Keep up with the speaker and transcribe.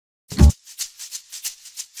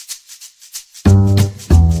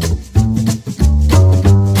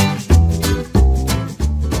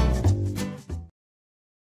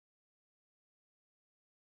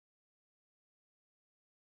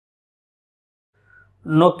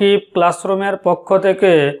নকিব ক্লাসরুমের পক্ষ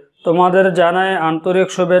থেকে তোমাদের জানাই আন্তরিক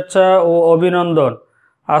শুভেচ্ছা ও অভিনন্দন।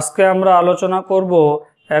 আজকে আমরা আলোচনা করব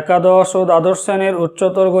একাদশ ও দ্বাদশ শ্রেণীর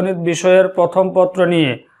উচ্চতর গণিত বিষয়ের প্রথম পত্র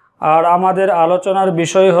নিয়ে। আর আমাদের আলোচনার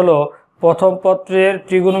বিষয় হলো প্রথম পত্রের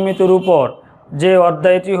ত্রিগুণমিতির উপর, যে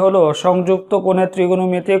অধ্যায়টি হলো সংযুক্ত কোণের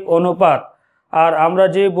ত্রিগুণমিতিক অনুপাত। আর আমরা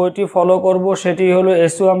যে বইটি ফলো করব সেটি হলো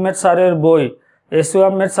এসইউ আহমেদ স্যারের বই। এসইউ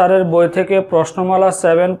আহমেদ স্যারের বই থেকে প্রশ্নমালা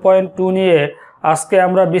 7.2 নিয়ে আজকে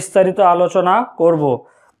আমরা বিস্তারিত আলোচনা করব।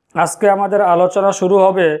 আজকে আমাদের আলোচনা শুরু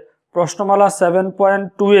হবে প্রশ্নমালা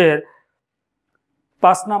 7.2 এর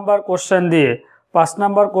 5 নাম্বার কোশ্চেন দিয়ে। 5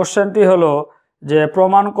 নাম্বার কোশ্চেনটি হলো যে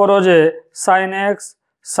প্রমাণ করো যে sin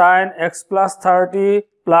x plus 30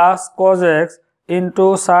 plus cos x into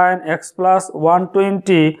sin x plus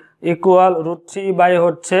 120 equal √3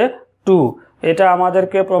 হচ্ছে 2। এটা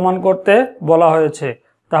আমাদেরকে প্রমাণ করতে বলা হয়েছে।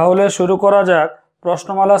 তাহলে শুরু করা যাক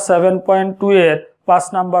প্রশ্নমালা 7.2 এর 5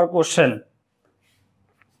 নাম্বার কোশ্চেন।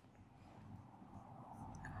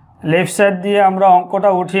 লেফট সাইড দিয়ে আমরা অঙ্কটা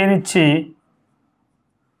উঠিয়ে নিচ্ছি।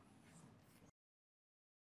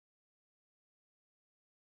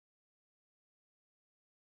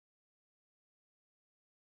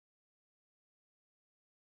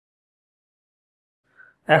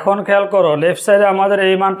 এখন খেয়াল করো, লেফট সাইডে আমাদের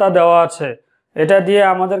এই মানটা দেওয়া আছে, এটা দিয়ে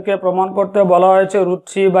আমাদেরকে প্রমাণ করতে বলা হয়েছে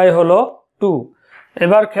 √3 হলো 2।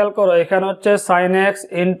 এবার খেয়াল করো, এখানে হচ্ছে sin x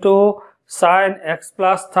into sin x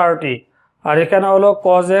plus 30, আর এখানে হলো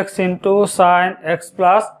cos x into sin x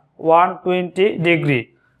plus 120 degree.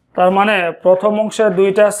 তার মানে প্রথম অংশে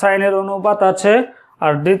দুইটা সাইনের অনুপাত আছে,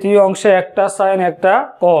 আর দ্বিতীয় অংশে একটা সাইন একটা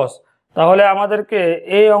cos। তাহলে আমাদেরকে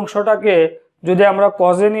এই অংশটাকে যদি আমরা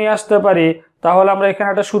cos-এ নিয়ে আসতে পারি, তাহলে আমরা এখানে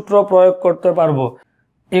একটা সূত্র প্রয়োগ করতে পারবো।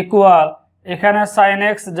 ইকুয়াল, এখানে sin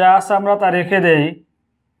x যা আছে আমরা তা রেখে দেই,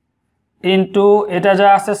 ইন্টু এটা যা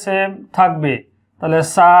আছে সেম থাকবে, তাহলে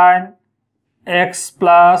sin x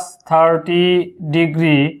plus 30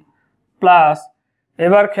 degree plus,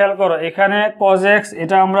 এবার খেয়াল করো এখানে cos x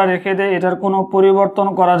এটা আমরা রেখে দেই, এটার কোনো পরিবর্তন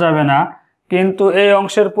করা যাবে না, কিন্তু এই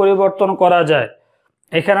অংশের পরিবর্তন করা যায়।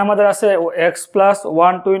 এখানে আমাদের আছে x প্লাস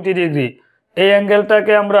 120 ডিগ্রি, এই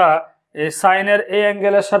অ্যাঙ্গেলটাকে আমরা এই সাইনের এই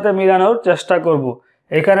অ্যাঙ্গেলের সাথে মিলানোর চেষ্টা করব।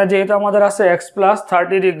 এখানে যেহেতু আমাদের আছে x প্লাস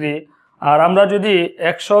 30 ডিগ্রি, আর আমরা যদি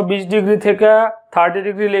 120 ডিগ্রি থেকে 30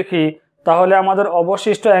 ডিগ্রি লিখি, তাহলে আমাদের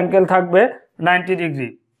অবশিষ্ট অ্যাঙ্গেল থাকবে 90 ডিগ্রি।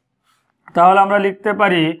 তাহলে আমরা লিখতে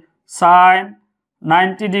পারি sin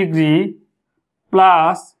 90 degree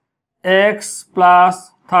plus x plus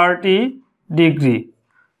 30 degree.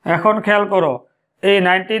 এখন খেয়াল করো, এই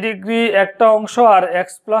 90 ডিগ্রি একটা অংশ আর x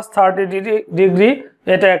প্লাস 30 ডিগ্রি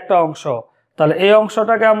এটা একটা অংশ। তাহলে এই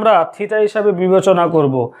অংশটাকে আমরা থিটা হিসাবে বিবেচনা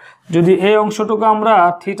করব। যদি এই অংশটুকু আমরা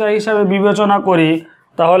থিটা হিসাবে বিবেচনা করি,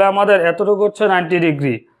 তাহলে আমাদের এতটুকু হচ্ছে 90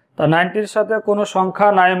 ডিগ্রি। তা 90-র সাথে কোনো সংখ্যা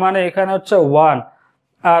নাই, মানে এখানে হচ্ছে 1।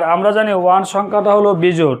 আর আমরা জানি 1 সংখ্যাটা হলো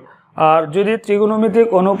বিজোড়। আর যদি ত্রিগুণমিতিক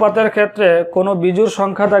অনুপাতের ক্ষেত্রে কোনো বিজোড়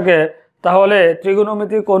সংখ্যা থাকে, তাহলে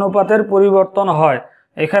ত্রিগুণমিতিক অনুপাতের পরিবর্তন হয়।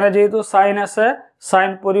 এখানে যেহেতু সাইন আছে,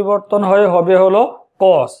 সাইন পরিবর্তন হয়ে হবে হলো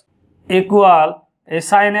cos। ইকুয়াল, এই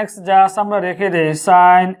সাইন x যা আছে আমরা রেখে দেই,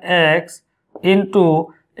 সাইন x ইন্টু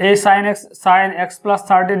এই সাইন x প্লাস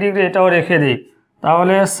 30 ডিগ্রি এটাও রেখে দিই,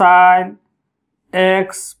 তাহলে sign x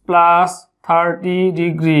plus 30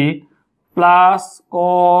 degree plus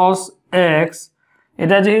cos x,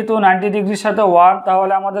 এটা যেহেতু 90 ডিগ্রির সাথে 1,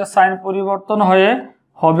 তাহলে আমাদের সাইন পরিবর্তন হয়ে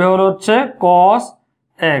হবে হলো হচ্ছে cos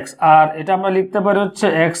x, আর এটা আমরা লিখতে পারি হচ্ছে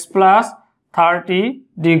x প্লাস 30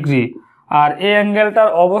 ডিগ্রি। আর এই অ্যাঙ্গেলটার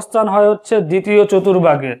অবস্থান হয় হচ্ছে দ্বিতীয়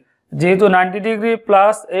চতুর্ভাগে, যেহেতু 90 ডিগ্রি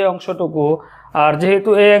প্লাস এই অংশটুকু, আর যেহেতু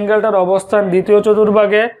এই অ্যাঙ্গেলটার অবস্থান দ্বিতীয়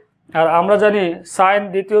চতুর্ভাগে, আর আমরা জানি সাইন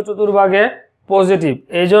দ্বিতীয় চতুর্ভাগে পজিটিভ,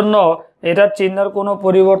 এই জন্য এটার চিহ্নের কোনো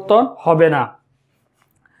পরিবর্তন হবে না।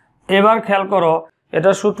 এবার খেয়াল করো,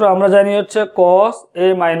 এটার সূত্র আমরা জানি হচ্ছে cos a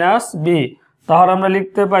মাইনাস b। তাহলে আমরা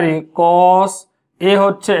লিখতে পারি cos a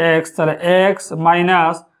হচ্ছে x, তাহলে x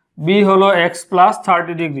মাইনাস b হলো x plus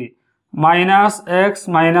 30 degree, minus x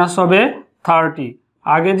minus হবে 30।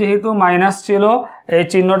 আগে যেহেতু মাইনাস ছিল, এই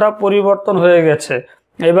চিহ্নটা পরিবর্তন হয়ে গেছে।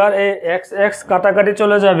 এবার এই x x কাটাকাটি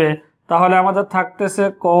চলে যাবে, তাহলে আমাদের থাকতেছে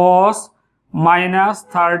cos মাইনাস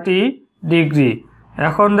 30 ডিগ্রি।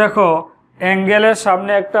 এখন দেখো, অ্যাঙ্গেলের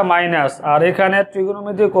সামনে একটা মাইনাস, আর এখানে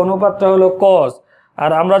ত্রিগুণমিতিক অনুপাতটা হলো cos।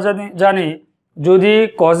 আর আমরা জানি যদি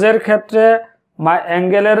cos-এর ক্ষেত্রে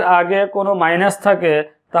অ্যাঙ্গেলের আগে কোনো মাইনাস থাকে,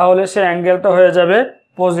 তাহলে সে অ্যাঙ্গেলটা হয়ে যাবে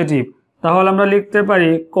পজিটিভ। তাহলে আমরা লিখতে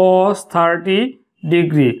পারি cos 30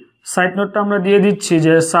 ডিগ্রি। সাইড নোটটা আমরা দিয়ে দিচ্ছি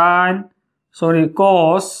যে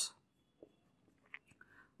cos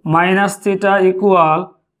minus theta equal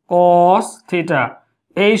cos theta.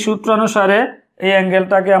 এই সূত্র অনুসারে এই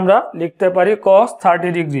অ্যাঙ্গেলটাকে আমরা লিখতে পারি cos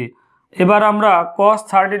 30 ডিগ্রি। এবার আমরা cos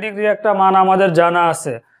 30 ডিগ্রি একটা মান আমাদের জানা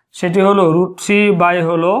আছে, সেটি হলো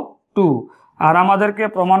 √3/2, আর আমাদেরকে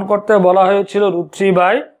প্রমাণ করতে বলা হয়েছিল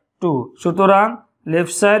 √3/2। সুতরাং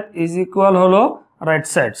লেফট সাইড ইজ ইকুয়াল হলো রাইট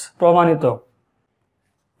সাইড, প্রমাণিত।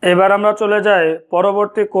 এবার আমরা চলে যাই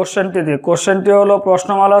পরবর্তী কোশ্চেনটিতে। কোশ্চেনটি হলো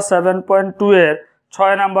প্রশ্নমালা 7.2 এর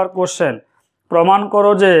 6 নাম্বার কোশ্চেন। প্রমাণ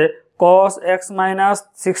করো যে cos x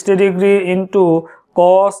 - 60 degree into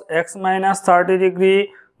cos x - 30 degree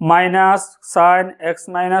minus sin x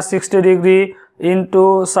 - 60 degree into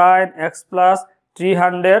sin x plus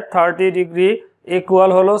 330 degree equal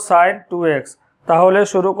হলো sin 2x। তাহলে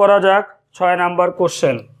শুরু করা যাক 6 নাম্বার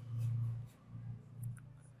কোশ্চেন।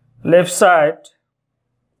 লেফট সাইড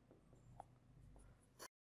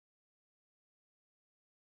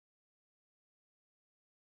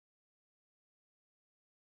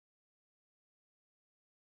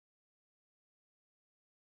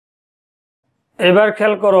এবার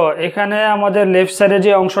খেয়াল করো, এখানে আমাদের লেফট সাইডে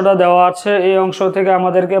যে অংশটা দেওয়া আছে এই অংশ থেকে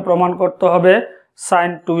আমাদেরকে প্রমাণ করতে হবে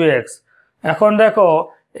sin 2x। এখন দেখো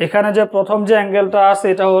এখানে যে প্রথম যে অ্যাঙ্গেলটা আছে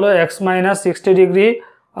এটা হলো x - 60 ডিগ্রি,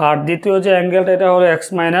 আর দ্বিতীয় যে অ্যাঙ্গেলটা এটা হলো x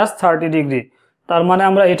 - 30 ডিগ্রি। তার মানে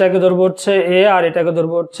আমরা এটাকে ধরবো হচ্ছে a আর এটাকে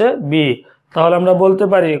ধরবো হচ্ছে b। তাহলে আমরা বলতে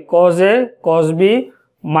পারি cos a cos b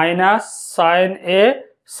minus sin a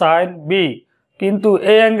sin b। কিন্তু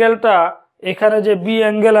এই অ্যাঙ্গেলটা এখানে যে বি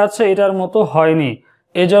অ্যাঙ্গেল আছে এটার মতো হয়নি,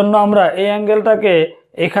 এজন্য আমরা এই অ্যাঙ্গেলটাকে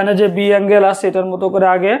এখানে যে বি অ্যাঙ্গেল আছে এটার মতো করে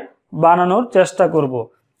আগে বানানোর চেষ্টা করব।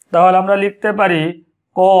 তাহলে আমরা লিখতে পারি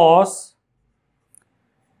cos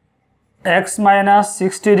x -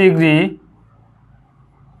 60 degree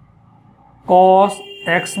cos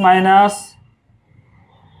x -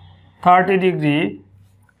 30 degree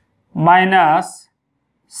minus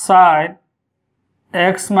sin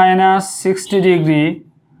x - 60 degree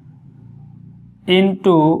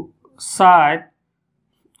into side,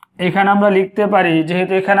 এখানে আমরা লিখতে পারি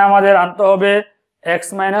যেহেতু এখানে আমাদের আনতে হবে x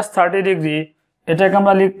 - 30 ডিগ্রি, এটাকে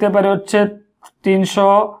আমরা লিখতে পারি হচ্ছে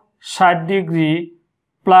 360 ডিগ্রি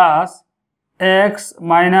প্লাস x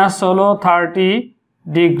মাইনাস হলো 30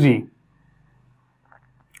 ডিগ্রি।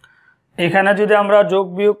 এখানে যদি আমরা যোগ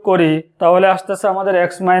বিয়োগ করি তাহলে আসতেছে আমাদের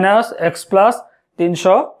x minus x plus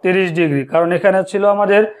 330 degree, কারণ এখানে ছিল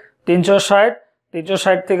আমাদের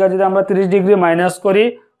 360 থেকে যদি আমরা 30 ডিগ্রি মাইনাস করি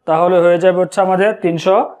তাহলে হয়ে যাবে হচ্ছে আমাদের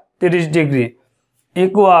 330 ডিগ্রি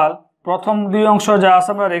ইকুয়াল প্রথম দুই অংশ যা আছে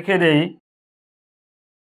আমরা রেখে দেই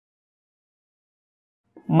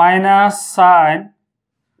মাইনাস sin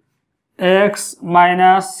x -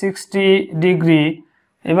 60 ডিগ্রি।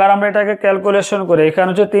 এবার আমরা এটাকে ক্যালকুলেশন করি, এখানে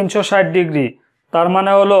হচ্ছে 360 ডিগ্রি, তার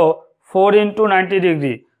মানে হলো 4 × 90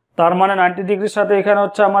 ডিগ্রি, তার মানে 90 ডিগ্রির সাথে এখানে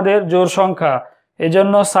হচ্ছে আমাদের জোড় সংখ্যা,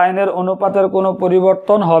 এজন্য সাইনের অনুপাতের কোনো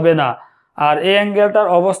পরিবর্তন হবে না। আর এই অ্যাঙ্গেলটার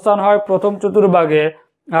অবস্থান হয় প্রথম চতুর্ভাগে,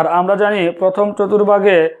 আর আমরা জানি প্রথম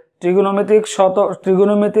চতুর্ভাগে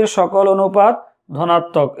ত্রিগোণমিতির সকল অনুপাত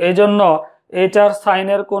ধনাত্মক, এই জন্য এটার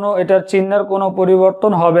এটার চিহ্নের কোনো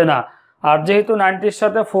পরিবর্তন হবে না। আর যেহেতু 90-র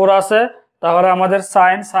সাথে 4 আছে তাহলে আমাদের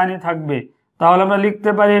সাইনই থাকবে। তাহলে আমরা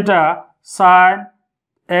লিখতে পারি এটা sin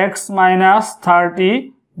x - 30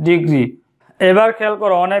 ডিগ্রি। এবার খেয়াল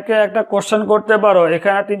করো, অনেকে একটা কোশ্চেন করতে পারো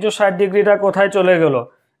এখানে 360 ডিগ্রিটা কোথায় চলে গেল।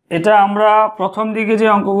 এটা আমরা প্রথম দিকে যে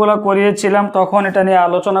অঙ্কগুলো করিয়েছিলাম তখন এটা নিয়ে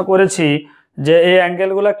আলোচনা করেছি যে এই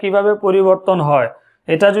অ্যাঙ্গেলগুলো কিভাবে পরিবর্তন হয়।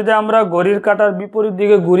 এটা যদি আমরা ঘড়ির কাঁটার বিপরীত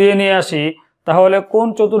দিকে ঘুরিয়ে নিয়ে আসি তাহলে কোন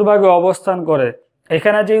চতুর্ভাগে অবস্থান করে।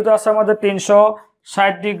 এখানে যেহেতু আছে আমাদের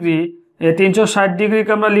 360 ডিগ্রি, এই 360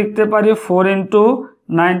 ডিগ্রিকে আমরা লিখতে পারি 4 ×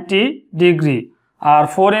 90 ডিগ্রি, আর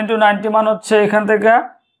 4 × 90 মান হচ্ছে এখান থেকে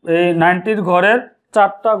এই 90-র ঘরের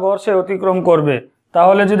 4টা ঘর সে অতিক্রম করবে।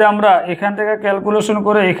 তাহলে যদি আমরা এখান থেকে ক্যালকুলেশন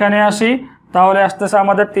করে এখানে আসি তাহলে আসতেছে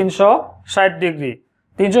আমাদের 360 ডিগ্রি।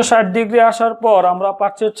 360 ডিগ্রি আসার পর আমরা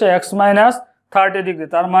পাচ্ছি হচ্ছে x - 30 ডিগ্রি,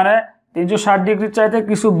 তার মানে 360 ডিগ্রির চাইতে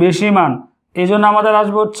কিছু বেশি মান, এই জন্য আমাদের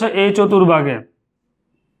আসবে হচ্ছে এই চতুর্ভাগে।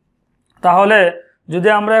 তাহলে যদি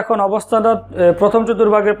আমরা এখন অবস্থাটা প্রথম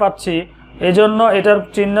চতুর্ভাগে পাচ্ছি, এই জন্য এটার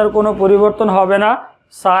চিহ্নের কোনো পরিবর্তন হবে না,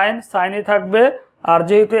 সাইনই থাকবে। আর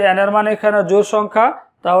যেহেতু n এর মান এখানে জোড় সংখ্যা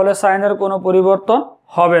তাহলে সাইনের কোনো পরিবর্তন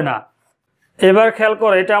হবে না। এবার খেয়াল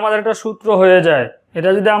করো, এটা আমাদের একটা সূত্র হয়ে যায়। এটা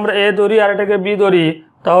যদি আমরা a ধরি আর এটাকে b ধরি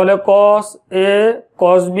তাহলে cos a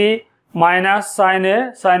cos b minus sin a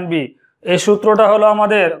sin b, এই সূত্রটা হলো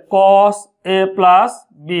আমাদের cos a প্লাস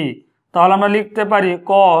b। তাহলে আমরা লিখতে পারি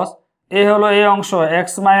cos a হলো এই অংশ x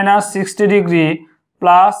 - 60 ডিগ্রি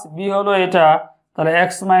প্লাস b হলো এটা, তাহলে x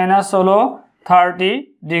মাইনাস হলো 30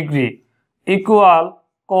 ডিগ্রি ইকুয়াল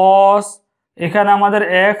cos, এখানে আমাদের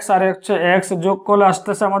x আর হচ্ছে x যোগ করলে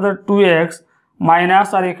আসতেছে আমাদের 2x মাইনাস,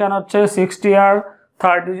 আর এখানে হচ্ছে 60 আর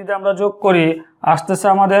 30 যদি আমরা যোগ করি আসতেছে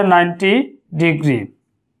আমাদের 90 ডিগ্রি।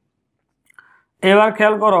 এবার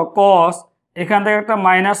খেয়াল করো কস, এখান থেকে একটা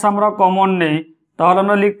মাইনাস আমরা কমন নেই, তাহলে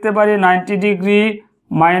আমরা লিখতে পারি 90 ডিগ্রি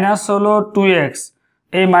মাইনাস হলো 2x।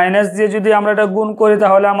 এই মাইনাস দিয়ে যদি আমরা এটা গুণ করি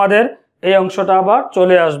তাহলে আমাদের এই অংশটা আবার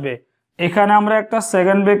চলে আসবে। এখানে আমরা একটা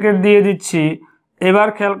সেকেন্ড ব্র্যাকেট দিয়ে দিচ্ছি। এবার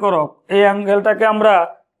খেয়াল করো এই অ্যাঙ্গেলটাকে আমরা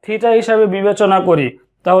থিটা হিসাবে বিবেচনা করি,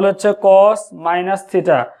 তাহলে হচ্ছে কস মাইনাস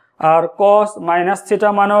থিটা, আর কস মাইনাস থিটা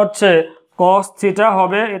মানে হচ্ছে কস থিটা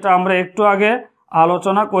হবে, এটা আমরা একটু আগে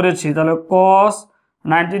আলোচনা করেছি। তাহলে কস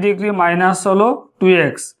 90 ডিগ্রি মাইনাস হলো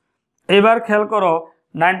 2x। এবার খেয়াল করো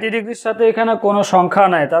 90 ডিগ্রির সাথে এখানে কোনো সংখ্যা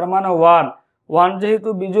নাই, তার মানে 1 যেহেতু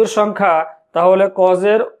বিজোড় সংখ্যা তাহলে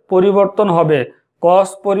কজের পরিবর্তন হবে। কস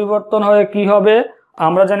পরিবর্তন হয়ে কি হবে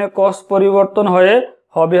আমরা জানি, কস পরিবর্তন হয়ে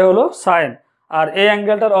হবে হলো সাইন। আর এই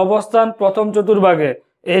অ্যাঙ্গেলটার অবস্থান প্রথম চতুর্ভাগে,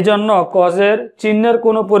 এই জন্য কজের চিহ্নের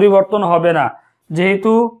কোনো পরিবর্তন হবে না।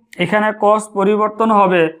 যেহেতু এখানে কস পরিবর্তন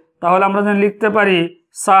হবে তাহলে আমরা যেন লিখতে পারি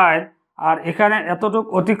সাইন, আর এখানে এতটুকু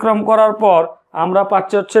অতিক্রম করার পর আমরা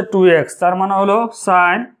পাচ্ছি হচ্ছে 2x, তার মানে হলো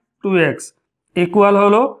সাইন 2x ইকুয়াল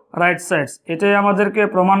হলো রাইট সাইডস। এটাই আমাদেরকে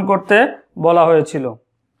প্রমাণ করতে বলা হয়েছিল।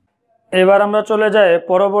 এবার আমরা চলে যাই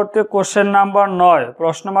পরবর্তী কোশ্চেন নাম্বার 9।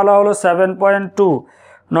 প্রশ্নমালা হলো 7.2।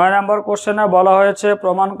 9 নম্বর কোশ্চেনে বলা হয়েছে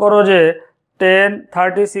প্রমাণ করো যে tan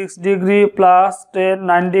 36 degree plus tan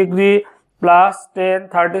 9 degree plus tan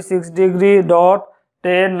 36 degree dot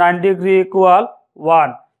tan 9 degree equal 1।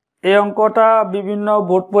 এই অঙ্কটা বিভিন্ন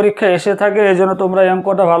বোর্ড পরীক্ষায় এসে থাকে, এই জন্য তোমরা এই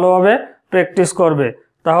অঙ্কটা ভালোভাবে প্র্যাকটিস করবে।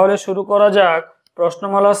 তাহলে শুরু করা যাক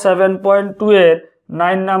প্রশ্নমালা 7.2 এর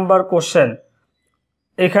 9 নাম্বার কোশ্চেন।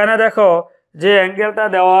 এখানে দেখো যে অ্যাঙ্গেলটা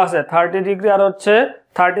দেওয়া আছে 30 ডিগ্রি আর হচ্ছে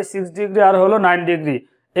 36 ডিগ্রি আর হলো 9 ডিগ্রি,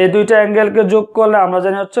 এই দুইটা অ্যাঙ্গেলকে যোগ করলে আমরা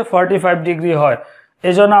জানি হচ্ছে 45 ডিগ্রি হয়।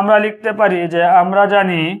 এই জন্য আমরা লিখতে পারি যে আমরা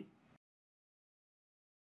জানি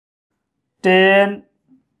tan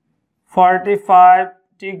 45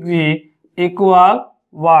 ডিগ্রি ইকুয়াল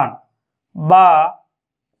 1, বা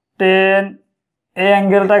tan এই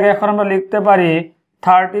অ্যাঙ্গেলটাকে এখন আমরা লিখতে পারি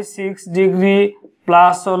 36 ডিগ্রি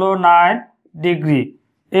প্লাস হলো 9 ডিগ্রি।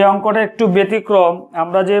 এই অঙ্কটা একটু ব্যতিক্রম,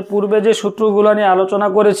 আমরা যে পূর্বে যে সূত্রগুলো নিয়ে আলোচনা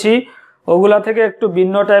করেছি ওগুলা থেকে একটু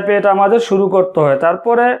ভিন্ন টাইপে এটা আমাদের শুরু করতে হয়,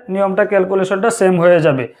 তারপরে নিয়মটা ক্যালকুলেশনটা সেম হয়ে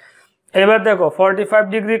যাবে। এবার দেখো 45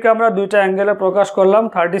 ডিগ্রিকে আমরা দুইটা অ্যাঙ্গেলে প্রকাশ করলাম,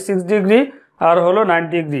 36 ডিগ্রি আর হলো 9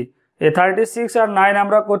 ডিগ্রি। এই 36 আর 9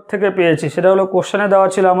 আমরা কোত্থেকে পেয়েছি, সেটা হলো কোশ্চেনে দেওয়া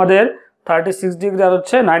ছিল আমাদের 36 ডিগ্রি আর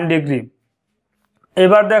হচ্ছে 9 ডিগ্রি।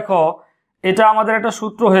 এবার দেখো এটা আমাদের একটা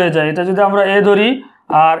সূত্র হয়ে যায়, এটা যদি আমরা এ ধরি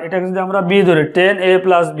আর এটাকে যদি আমরা বি ধরি, tan a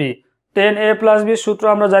plus B. tan a plus B সূত্র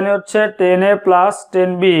আমরা জানি হচ্ছে tan a plus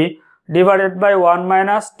tan b divided by 1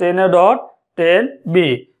 minus tan a dot tan b।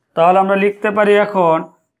 তাহলে আমরা লিখতে পারি এখন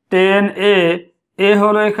tan a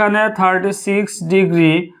হলো এখানে 36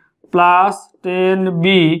 ডিগ্রি প্লাস tan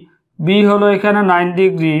b হলো এখানে 9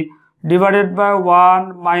 degree divided by 1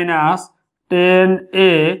 minus tan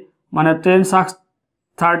a মানে tan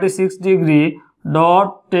 36 degree dot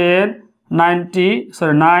tan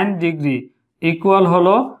 9 degree equal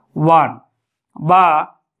হলো 1। বা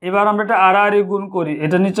এবার আমরা এটা আড়াআড়ি গুণ করি,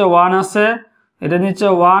 এটা নিচে 1 আছে, এটা নিচে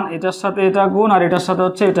 1, এটার সাথে এটা গুণ আর এটার সাথে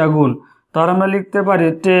হচ্ছে এটা গুণ। তাহলে আমরা লিখতে পারি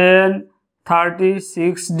tan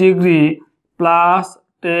 36 degree plus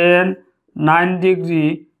tan 9 degree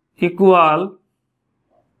equal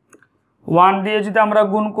 1 দিয়ে যদি আমরা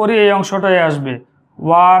গুণ করি এই অংশটাই আসবে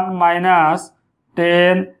 1 minus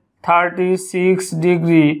tan 36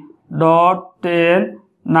 degree dot tan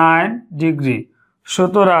 9 degree.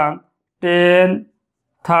 সুতরাং tan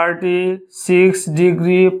 36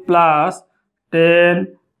 degree plus tan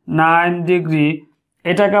 9 degree,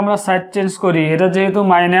 এটাকে আমরা সাইড চেঞ্জ করি, এটা যেহেতু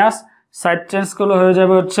মাইনাস সাইড চেঞ্জ করলে হয়ে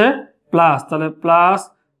যাবে হচ্ছে প্লাস। তাহলে plus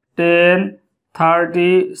tan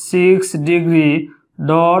 36 degree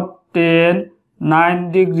dot tan 9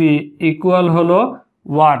 degree equal হলো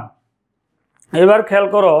 1। এবার খেয়াল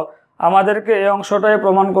করো আমাদেরকে এই অংশটাই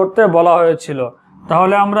প্রমাণ করতে বলা হয়েছিল,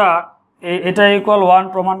 তাহলে আমরা এটা ইকুয়াল 1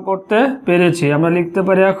 প্রমাণ করতে পেরেছি। আমরা লিখতে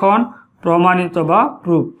পারি এখন প্রমাণিত বা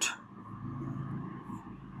প্রুভড।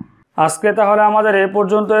 আজকে তাহলে আমাদের এই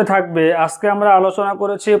পর্যন্তই থাকবে। আজকে আমরা আলোচনা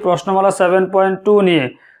করেছি প্রশ্নমালা 7.2 নিয়ে।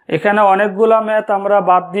 এখানে অনেকগুলা ম্যাথ আমরা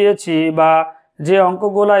বাদ দিয়েছি, বা যে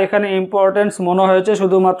অঙ্কগুলা এখানে ইম্পর্টেন্স মনে হয়েছে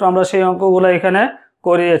শুধুমাত্র আমরা সেই অঙ্কগুলা এখানে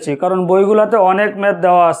করিয়েছি, কারণ বইগুলাতে অনেক ম্যাথ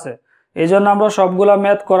দেওয়া আছে, এই জন্য আমরা সবগুলা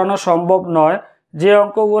ম্যাথ করানো সম্ভব নয়। যে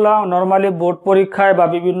অঙ্কগুলা নর্মালি বোর্ড পরীক্ষায় বা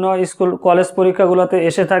বিভিন্ন স্কুল কলেজ পরীক্ষাগুলোতে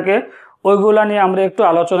এসে থাকে ওইগুলা নিয়ে আমরা একটু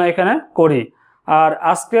আলোচনা এখানে করি। আর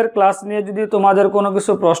আজকের ক্লাস নিয়ে যদি তোমাদের কোনো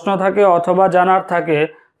কিছু প্রশ্ন থাকে অথবা জানার থাকে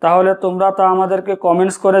তাহলে তোমরা তা আমাদেরকে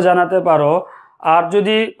কমেন্টস করে জানাতে পারো। আর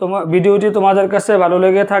যদি ভিডিওটি তোমাদের কাছে ভালো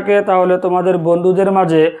লেগে থাকে তাহলে তোমাদের বন্ধুদের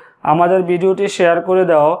মাঝে আমাদের ভিডিওটি শেয়ার করে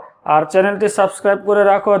দাও আর চ্যানেলটি সাবস্ক্রাইব করে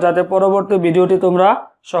রাখো যাতে পরবর্তী ভিডিওটি তোমরা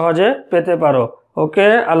সহজে পেতে পারো। ওকে,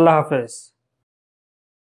 আল্লাহ হাফেজ।